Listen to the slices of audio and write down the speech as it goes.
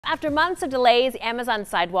After months of delays, Amazon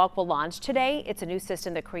Sidewalk will launch today. It's a new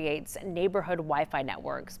system that creates neighborhood Wi-Fi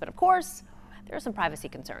networks. But of course, there are some privacy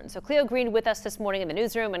concerns. So Cleo Green with us this morning in the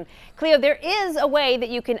newsroom. And Cleo, there is a way that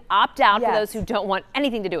you can opt out for those who don't want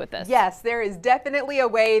anything to do with this. Yes, there is definitely a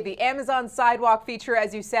way. The Amazon Sidewalk feature,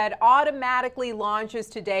 as you said, automatically launches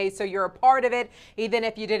today. So you're a part of it, even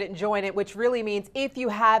if you didn't join it, which really means if you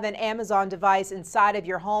have an Amazon device inside of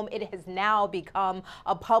your home, it has now become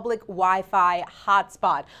a public Wi-Fi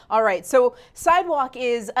hotspot. All right, so Sidewalk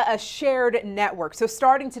is a shared network. So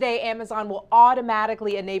starting today, Amazon will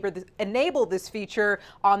automatically enable this feature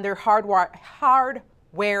on their hardware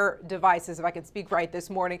devices, if I can speak right this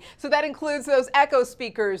morning. So that includes those Echo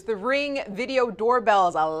speakers, the Ring video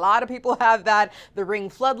doorbells. A lot of people have that. The Ring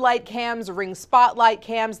floodlight cams, Ring spotlight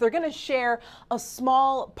cams. They're going to share a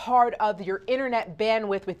small part of your internet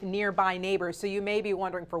bandwidth with nearby neighbors. So you may be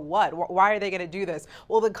wondering, for what? Why are they going to do this?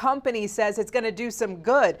 Well, the company says it's going to do some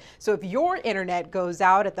good. So if your internet goes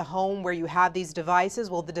out at the home where you have these devices,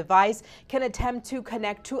 well, the device can attempt to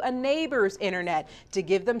connect to a neighbor's internet to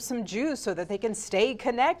give them some juice so that they can stay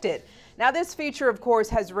connected. Now, this feature, of course,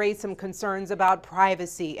 has raised some concerns about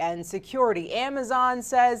privacy and security. Amazon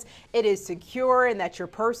says it is secure and that your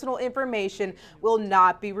personal information will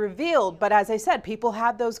not be revealed. But as I said, people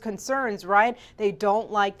have those concerns, right? They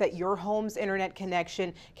don't like that your home's internet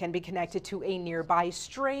connection can be connected to a nearby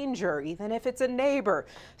stranger, even if it's a neighbor.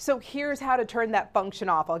 So here's how to turn that function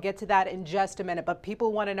off. I'll get to that in just a minute. But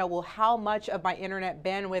people want to know, well, how much of my internet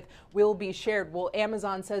bandwidth will be shared? Well,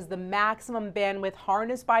 Amazon says the maximum bandwidth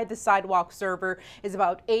harnessed by the Sidewalk server is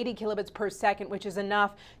about 80 kilobits per second, which is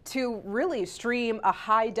enough to really stream a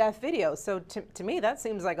high-def video. So to me, that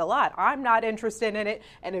seems like a lot. I'm not interested in it,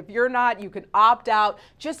 and if you're not, you can opt out.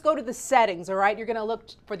 Just go to the settings, all right? You're going to look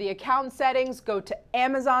for the account settings, go to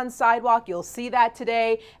Amazon Sidewalk. You'll see that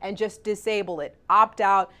today, and just disable it. Opt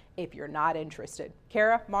out if you're not interested.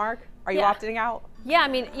 Kara, Mark, are you opting out? Yeah, I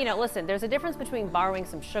mean, listen, there's a difference between borrowing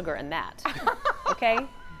some sugar and that, okay?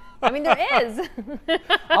 I mean, there is.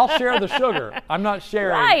 I'll share the sugar. I'm not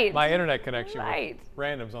sharing my internet connection with right.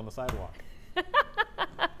 randoms on the sidewalk.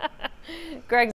 Greg.